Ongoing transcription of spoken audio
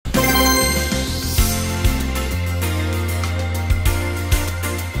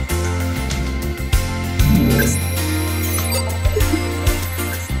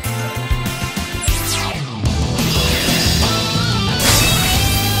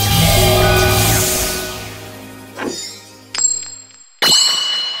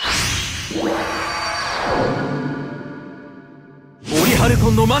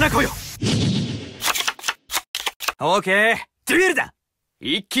眼よ。オーケー、デュエルだ。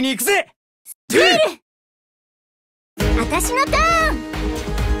一気に行くぜ。デュエル。私のターン。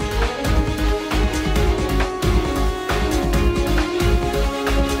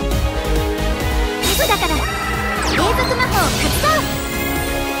だから永続魔法発動。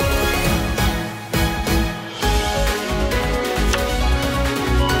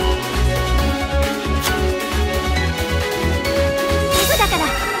だから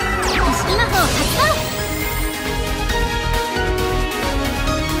儀式魔法発動。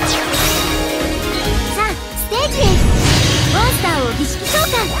さあステージへ。モンスターを儀式召喚。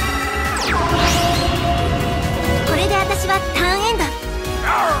これで私はターンエンド。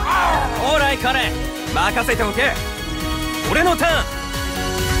オーライカレン、任せておけ。俺のターン。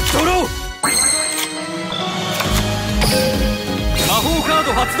ドロー。魔法カー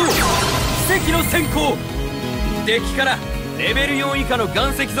ド発動。奇跡の先行。デッキからレベル4以下の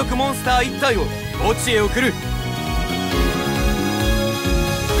岩石属モンスター1体を墓地へ送る。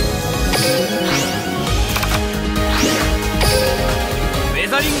ウェ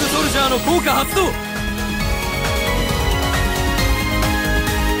ザリングソルジャーの効果発動。モ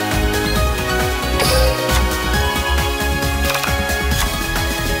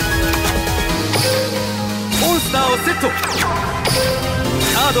ンスターをセット。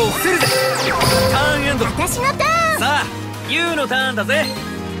カードを伏せるぜ。ターンエンド。私のターン。さあユウのターンだぜ。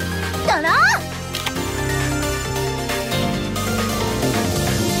ドロー。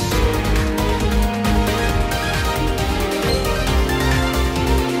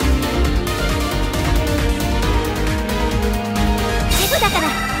手札から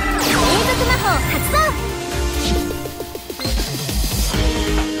永続魔法発動。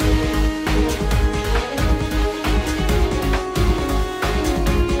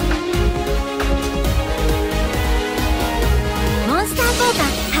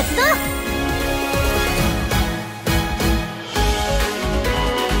発動。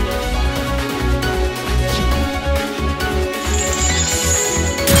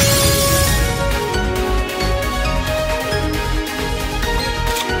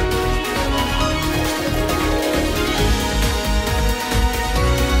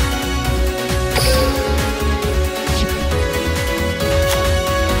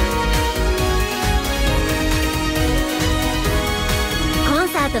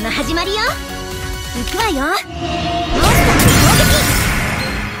の始まりよ。行くわよ。モンスター攻撃。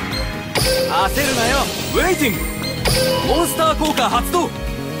焦るなよ。ウェイティング。モンスター効果発動。タ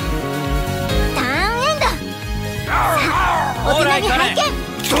ーンエンド。さあお手並み拝見。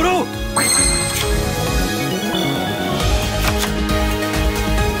ドロー。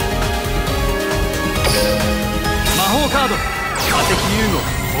魔法カード化石融合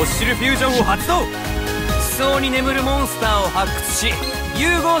ホッシュルフュージョンを発動。地層に眠るモンスターを発掘し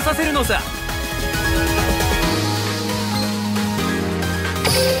融合させるのさ。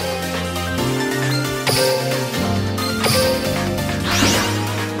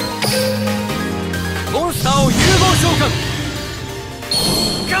モンスターを融合召喚。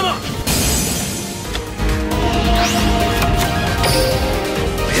ガマ。ウ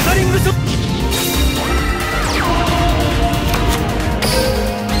ェザリングショット。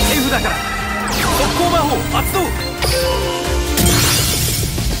手札から速攻魔法発動。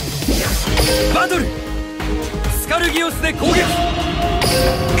バトル。スカルギオスで攻撃。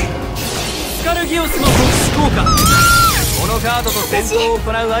スカルギオスの特殊効果。このカードと戦闘を行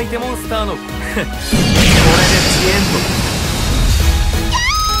う相手モンスターのこれでジエン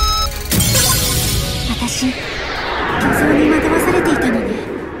ド。私、虚像に惑わされていたのね。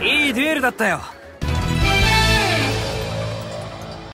いいデュエルだったよ。